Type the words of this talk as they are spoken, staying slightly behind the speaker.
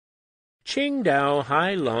Qingdao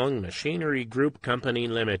Hailong Machinery Group Company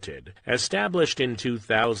Limited, established in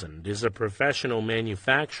 2000, is a professional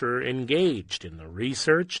manufacturer engaged in the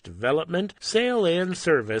research, development, sale, and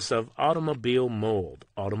service of automobile mold,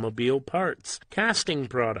 automobile parts, casting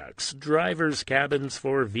products, drivers' cabins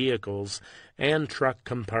for vehicles, and truck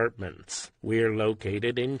compartments. We are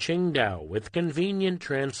located in Qingdao with convenient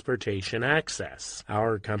transportation access.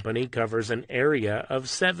 Our company covers an area of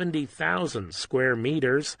 70,000 square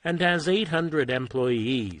meters and has 800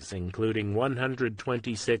 employees, including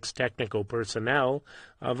 126 technical personnel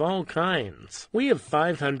of all kinds. We have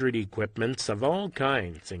 500 equipments of all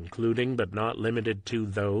kinds, including but not limited to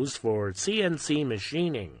those for CNC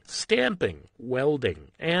machining, stamping,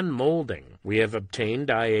 welding, and molding. We have obtained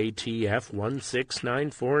IATF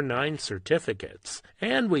 16949 certificates,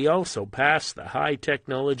 and we also passed the High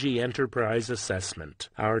Technology Enterprise Assessment.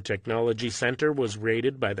 Our technology center was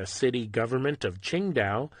rated by the city government of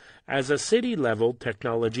Qingdao as a city-level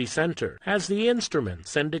technology center, has the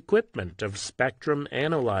instruments and equipment of spectrum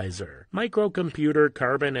analyzer, microcomputer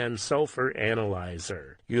carbon and sulfur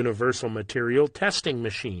analyzer, universal material testing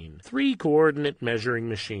machine, 3-coordinate measuring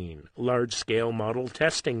machine, large-scale model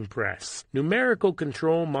testing press, numerical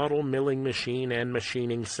control model milling machine, and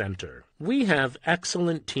machining center. We have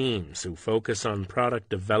excellent teams who focus on product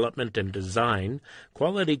development and design,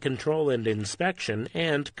 quality control and inspection,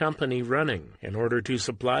 and company running. In order to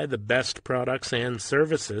supply the best products and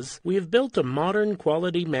services, we have built a modern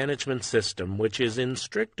quality management system which is in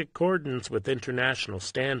strict accordance with international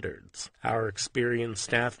standards. Our experienced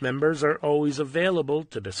staff members are always available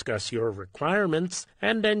to discuss your requirements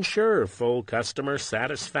and ensure full customer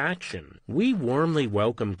satisfaction. We warmly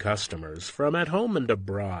welcome customers from at home and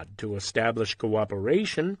abroad to establish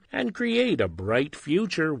cooperation and create a bright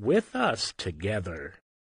future with us together.